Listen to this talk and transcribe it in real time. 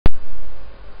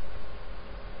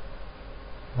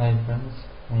Hi friends,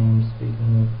 I am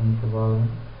speaking with Prabhavan.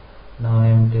 Now I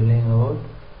am telling about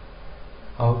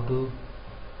how to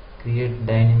create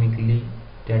dynamically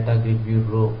Datagridview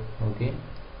row. Okay,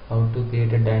 how to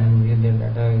create a dynamically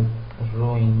data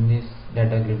row in this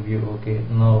Datagridview. Okay,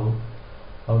 now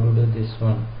how to do this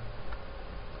one?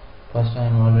 First, I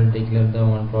am already declared the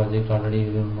one project already.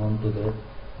 You will known to that.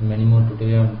 Many more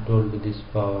tutorial I am told this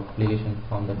application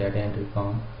form, the data entry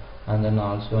form, and then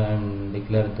also I am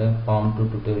declared the form to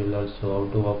tutorial also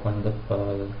how to open the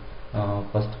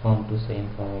first form to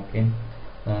second form. Okay,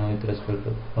 with respect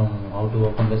to how to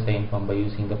open the second form by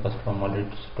using the first form already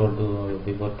told to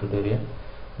before tutorial.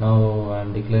 Now I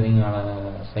am declaring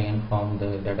second form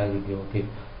the data video. Okay,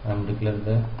 I am declared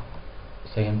the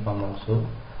second form also.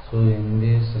 So in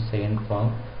this second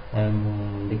form I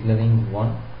am declaring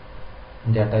one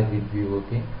data grid view.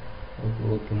 Okay,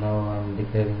 now I am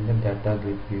declaring the data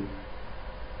grid view.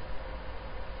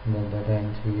 The data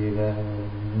entry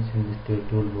means in this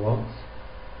toolbox,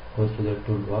 goes to the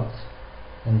toolbox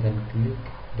and then click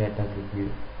data grid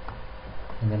view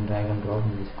and then drag and drop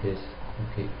in this place.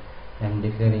 Okay, I am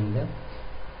declaring the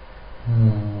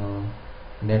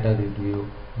data grid view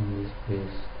in this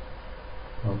place.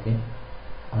 Okay,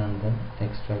 and then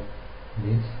extract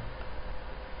this.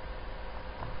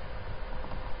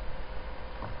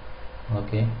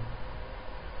 Okay,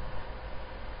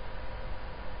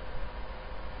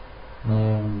 now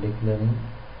I am declaring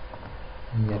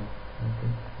here. Okay,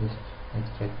 just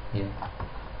extract here.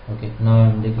 Okay, now I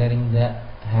am declaring the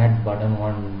add button,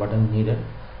 one button needed.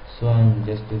 So I am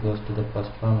just goes to the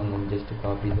first form and then just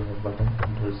copy the button,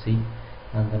 Ctrl C,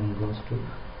 and then goes to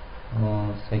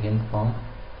second form,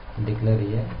 declare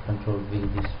here Ctrl V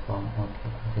this form.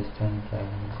 Okay, just and try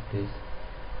in this place.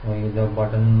 The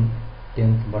button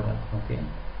 10th button. Okay,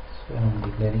 so I am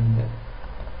declaring the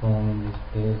form in this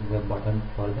place, the button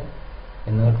for the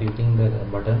whenever clicking the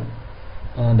button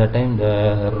that time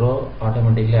the row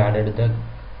automatically added the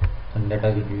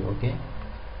data view. Okay,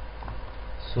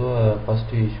 so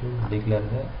first you should declare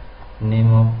the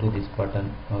name of to this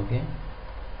button. Okay,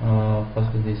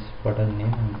 first this button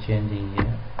name I am changing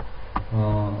here.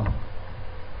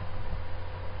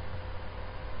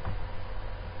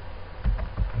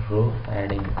 Row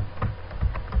adding.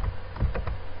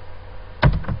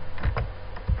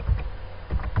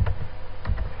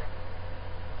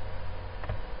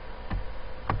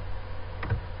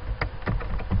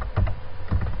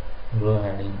 Row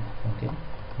adding. Okay,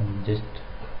 I'm just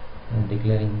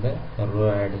declaring the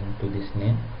row adding to this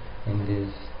name in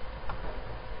this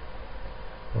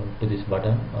to this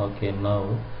button. Okay,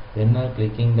 now when I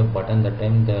clicking the button, the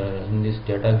time the in this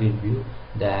data grid view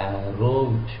the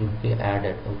row should be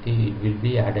added. Okay, it will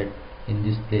be added in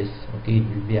this place. Okay,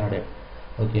 it will be added.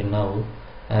 Okay, now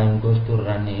I am goes to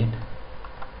run it.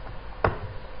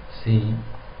 See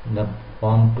the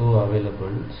form 2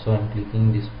 available, so I am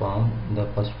clicking this form, the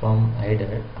first form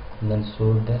added, and then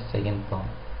show the second form.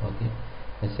 Okay,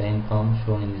 the second form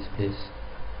shown in this place.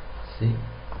 See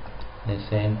the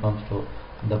second form show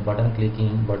the button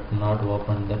clicking but not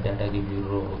open the data give you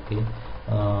row. Okay,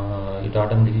 it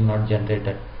automatically not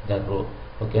generated the row.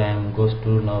 Okay, I am goes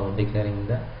to now declaring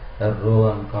the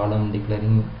row and column,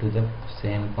 declaring to the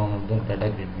same form of the data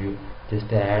grid view,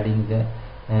 just adding the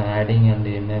adding and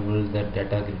enable the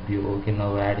data grid view. Okay,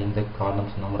 now adding the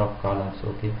columns, number of columns.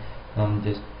 Okay,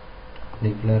 just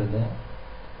declare the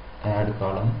add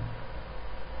column.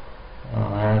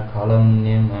 Add column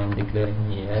name I am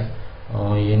declaring here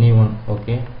anyone.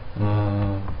 Okay,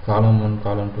 column 1,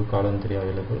 column 2, column 3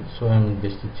 available, so I am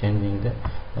just changing the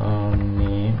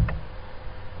name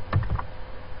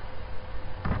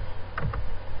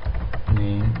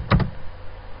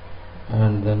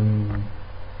and then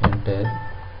enter.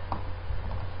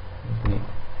 Okay,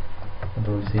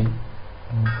 Ctrl C,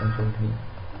 Ctrl V.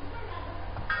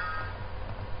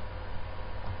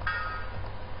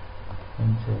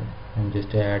 And so I'm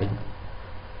just adding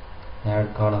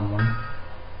add column 1.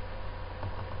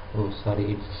 Oh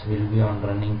sorry, it will be on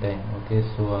running time. Okay,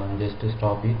 so I'm just to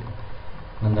stop it,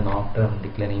 and then after I'm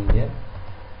declaring here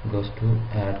goes to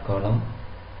add column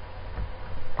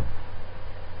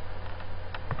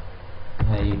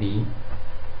ID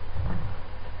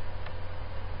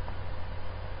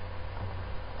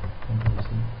Ctrl C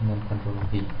and then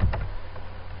Ctrl V,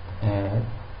 add,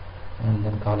 and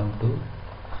then column 2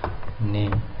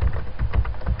 name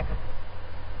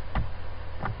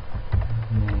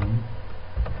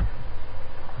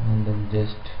and then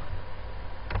just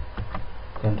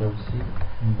Ctrl C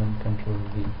and then Ctrl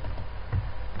V,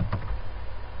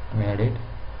 add it,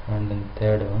 and then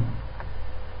third one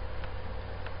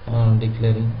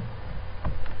declaring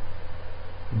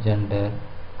gender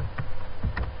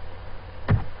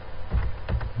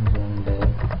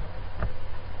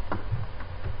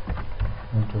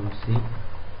C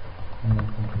and then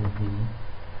Control V,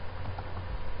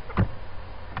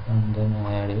 and then I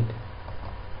add it,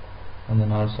 and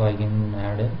then also I can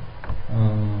add a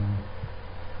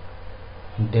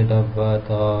date of birth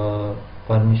or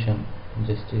permission.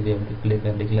 Just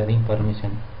declaring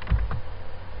permission.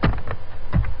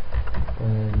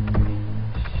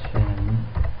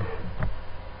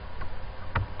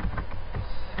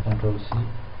 Control C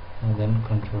and then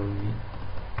Control V,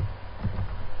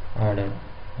 added.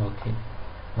 Okay,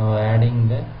 now adding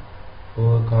the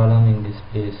 4 column in this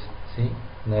place. See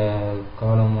the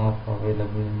column of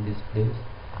available in this place,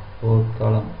 4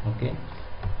 column. Okay,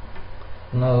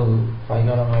 now 5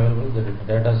 column available, the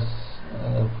data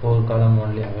 4 column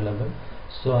only available.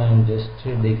 So I am just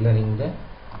declaring the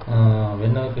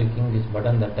whenever clicking this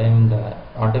button, that time the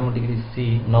automatically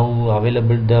see now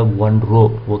available the 1 row.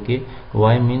 Okay,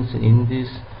 why means in this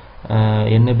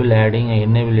enable adding,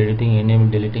 enable editing, enable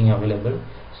deleting available,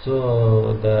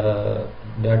 so the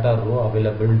data row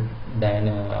available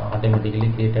automatically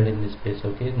created in this place.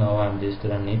 Okay, now I am just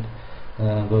run it,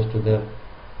 goes to the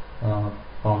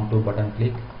form 2 button,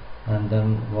 click and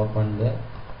then open the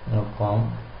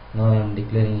form. Now I am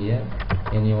declaring here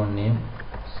any one name.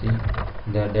 See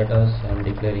the data I am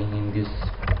declaring in this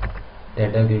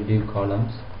Datagridview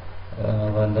columns,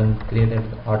 and then created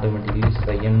automatically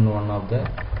second one of the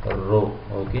row.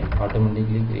 Okay,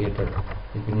 automatically created.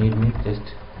 If you need me, just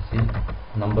see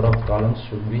number of columns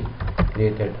should be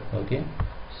created. Okay,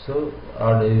 so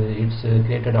it's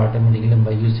created automatically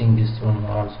by using this one.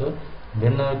 Also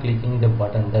when clicking the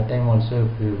button, that time also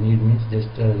if you need means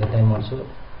just that time also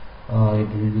it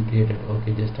will be created.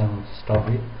 Okay, just stop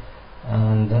it,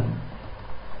 and then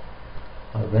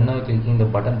when clicking the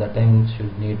button, that time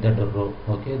should need that row.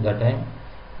 Okay, that time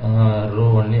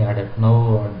row only added,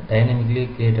 now dynamically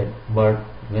created, but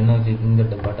when clicking the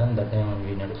button, that time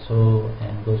only needed. So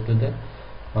and goes to the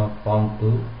form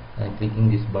 2 and clicking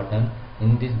this button.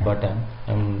 In this button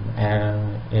I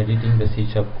am editing the C#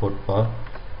 code for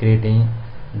creating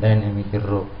dynamic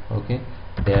row. Okay,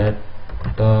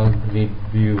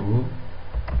 Datagridview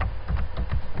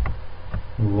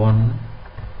 1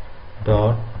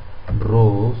 dot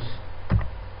rows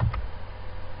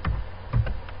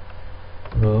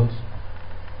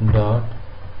dot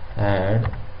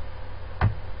add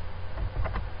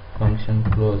function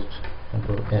closed.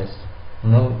 Control S.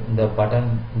 Now the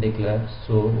button declared.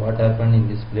 So what happened in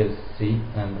this place? See,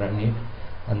 I am running it,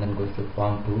 and then goes to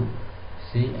form 2.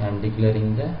 See, I am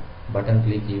declaring the button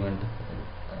click event.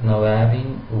 Now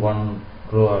having 1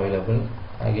 row available,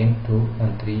 again 2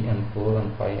 and 3 and 4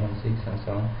 and 5 and 6 and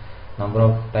 7. Number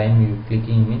of time you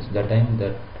clicking means the time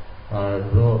that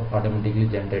row automatically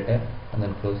generated, and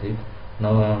then close it.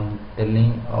 Now I am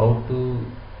telling how to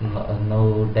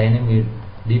now dynamic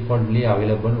defaultly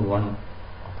available 1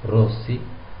 row. See,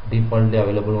 defaultly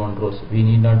available 1 rows. We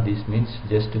need not this means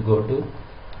just to go to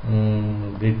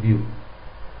grid view,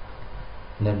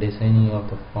 the designing of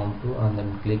the form 2, and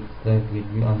then click the grid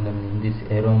view, and then in this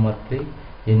arrow mark click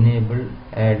enable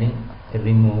adding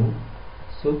remove.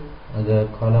 So the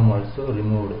column also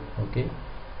removed. Okay,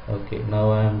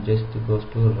 now I am just goes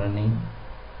to running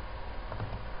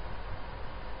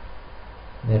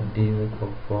the dev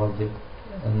project,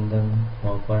 and then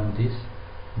open this.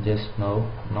 Just now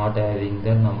not having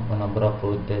the number of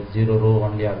rows, the 0 row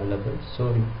only available.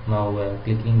 So now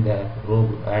clicking the row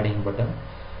adding button,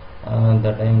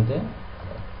 that time the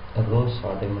rows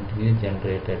automatically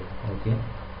generated. Okay,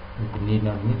 if you need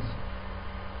not miss,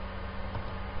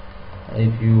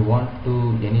 if you want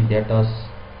to any data,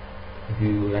 if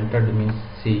you entered means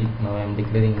see, now I am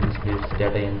declaring this place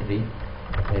data entry.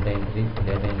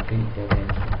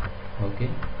 Okay,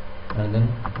 and then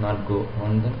not go,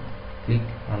 and then click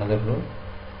another row.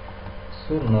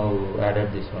 So now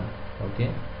added this one.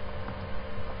 Okay,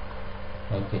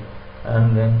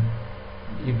 and then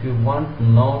if you want to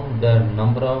know the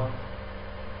number of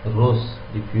rows,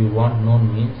 if you want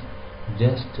known means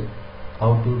just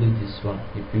how to do this one.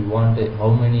 If you want how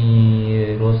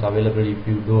many rows available, if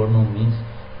you don't know means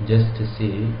just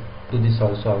see to this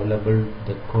also available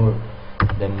the code,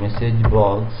 the message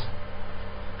box.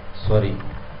 Sorry,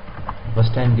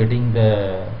 first I am getting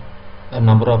the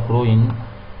number of row in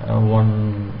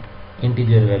one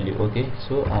integer value. Okay,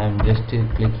 so I am just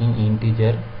clicking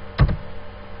integer,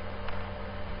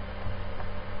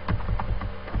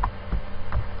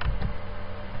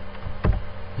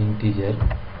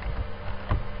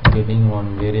 getting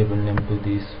one variable name to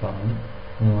this one,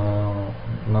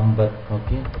 number.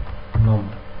 Okay, num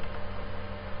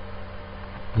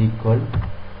equal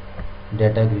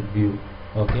Datagridview.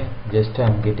 Okay, just I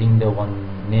am getting the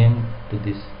one name to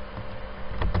this.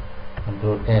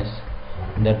 control S.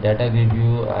 The data grid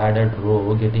view added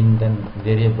row getting the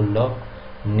variable of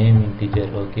name integer.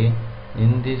 Okay,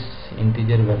 in this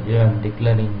integer value I am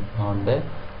declaring on the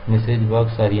message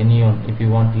box or any one. If you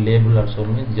want label also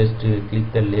means just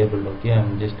click the label. Okay, I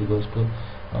am just goes to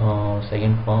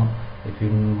second form. If you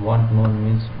want more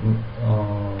means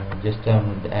just I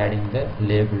am adding the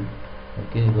label.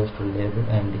 Okay, goes to label.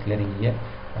 I am declaring here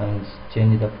and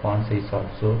change the font size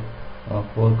also,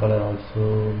 fore color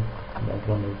also,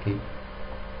 background. Okay,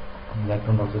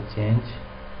 background also change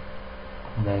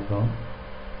background,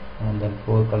 and then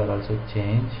fore color also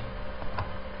change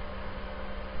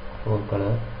fore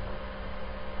color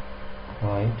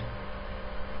white,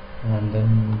 and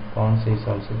then font size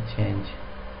also change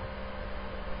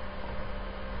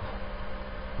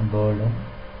bold and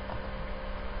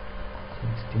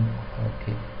 16.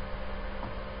 Okay,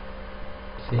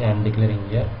 see I am declaring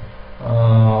here.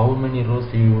 How many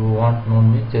rows you want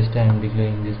known me, just I am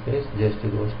declaring this place, just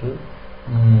goes to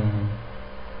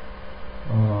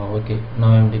okay,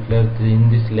 now I am declared in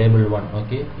this label 1.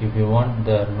 Okay, if you want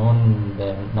the known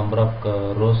the number of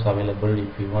rows available,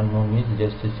 if you want known means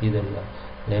just to see the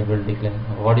label declaring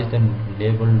what is the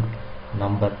label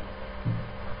number,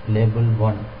 label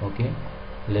 1. Okay,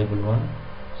 label 1.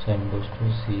 So I am going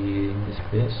to see in this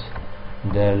place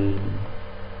the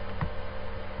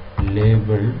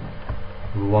label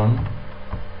 1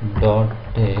 dot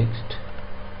text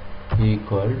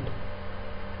equal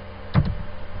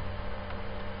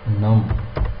num,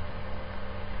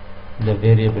 the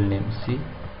variable name. See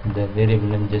the variable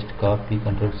name, just copy,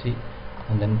 control C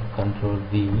and then control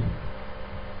V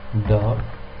dot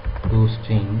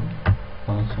toString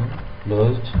function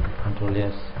closed, control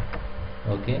S.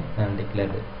 Okay, and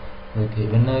declare it. Okay,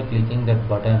 when I clicking that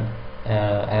button,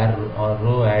 arrow or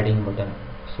row adding button,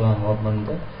 so I am open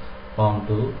the form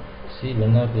to see.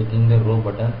 When I clicking the row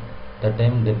button, that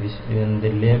time when the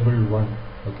label 1.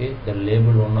 Okay, the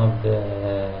label 1 of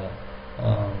the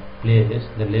place,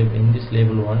 the label in this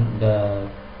label 1, the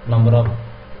number of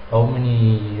how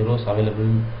many rows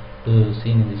available to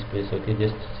see in this place. Okay,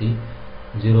 just see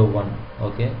 0 1.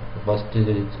 Okay, first is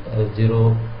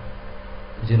 0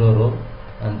 row,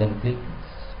 and then click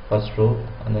first row,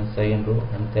 and then second row,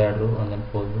 and third row, and then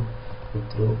fourth row,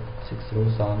 fifth row, sixth row,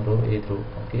 seventh row, eighth row.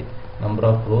 Okay, number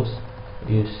of rows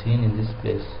you seen in this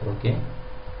place. Okay,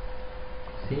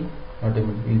 see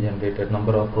automatically generated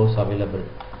number of rows available.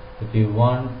 If you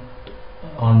want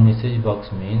on message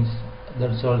box means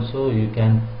that's also you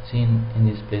can see in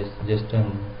this place. Just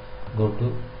go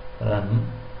to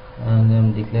run, and I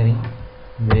am declaring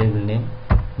variable name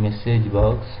message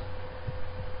box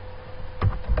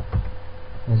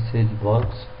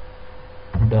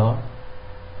dot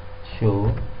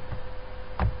show,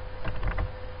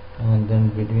 and then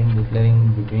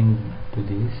declaring between to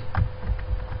this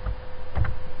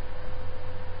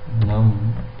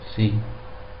num, see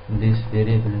this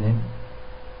variable name,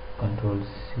 control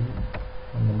C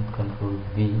and then control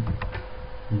V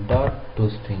dot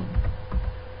toString.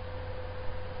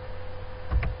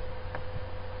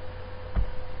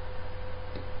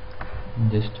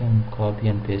 Just copy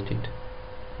and paste it,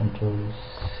 control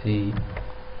C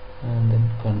and then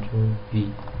control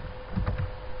V.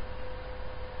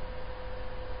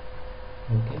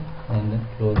 Okay, and then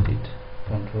close it,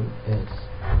 control S.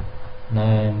 Now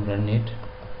I am run it,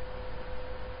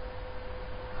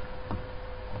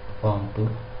 form 2,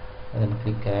 and then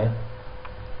click add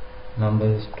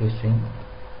numbers to string,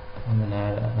 and then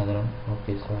add another one.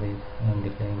 Okay, sorry, I am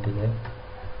declaring to that.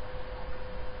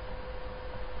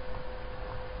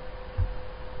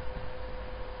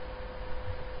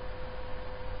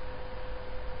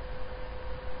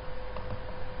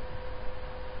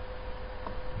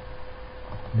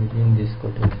 Between this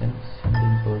quotation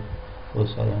single quote, oh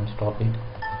sorry, I am stop it.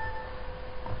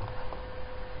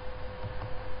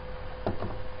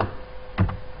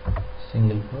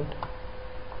 Single quote,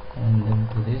 and then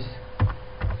to this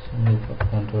single quote,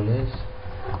 control S,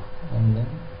 and then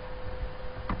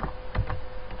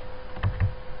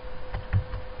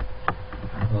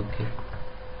okay.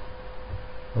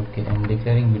 Okay, I am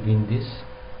declaring between this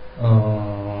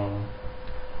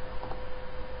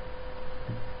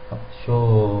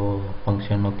show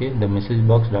function. Okay, the message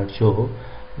box dot show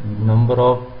number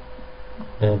of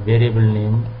the variable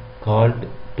name called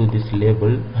to this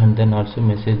label, and then also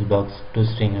message box to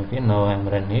string. Okay, now I am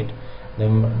run it.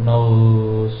 Then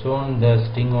now shown the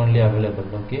string only available.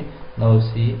 Okay, now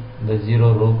see the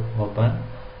 0 row open,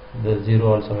 the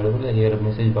 0 also available here,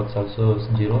 message box also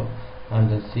 0,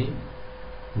 and then see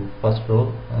first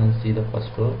row and see the first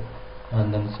row,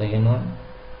 and then second one,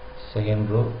 second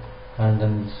row, and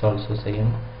then this also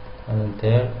second, and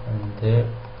third,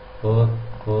 fourth.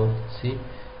 See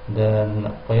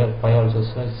the 5 also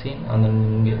seen, and then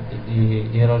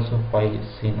here also 5 is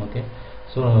seen. Okay,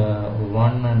 so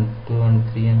 1 and 2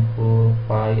 and 3 and 4,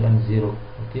 5 and 0.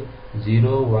 Okay,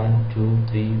 0, 1,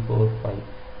 2, 3, 4, 5.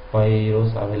 5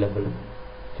 rows available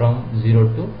from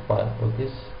 0 to 5. Okay,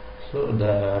 so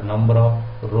the number of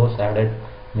rows added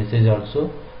message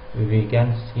also we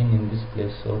can see in this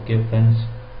place. Okay friends,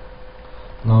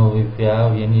 now if you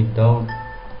have any doubt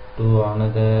to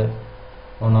another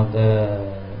one of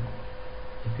the,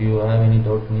 if you have any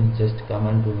doubt means just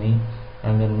comment to me,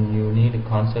 and then you need a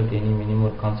concept, any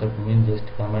minimum concept means just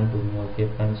comment to me. Okay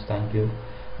friends, thank you.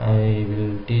 I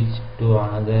will teach to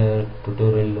another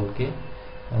tutorial. Okay,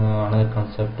 another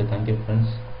concept. Thank you friends.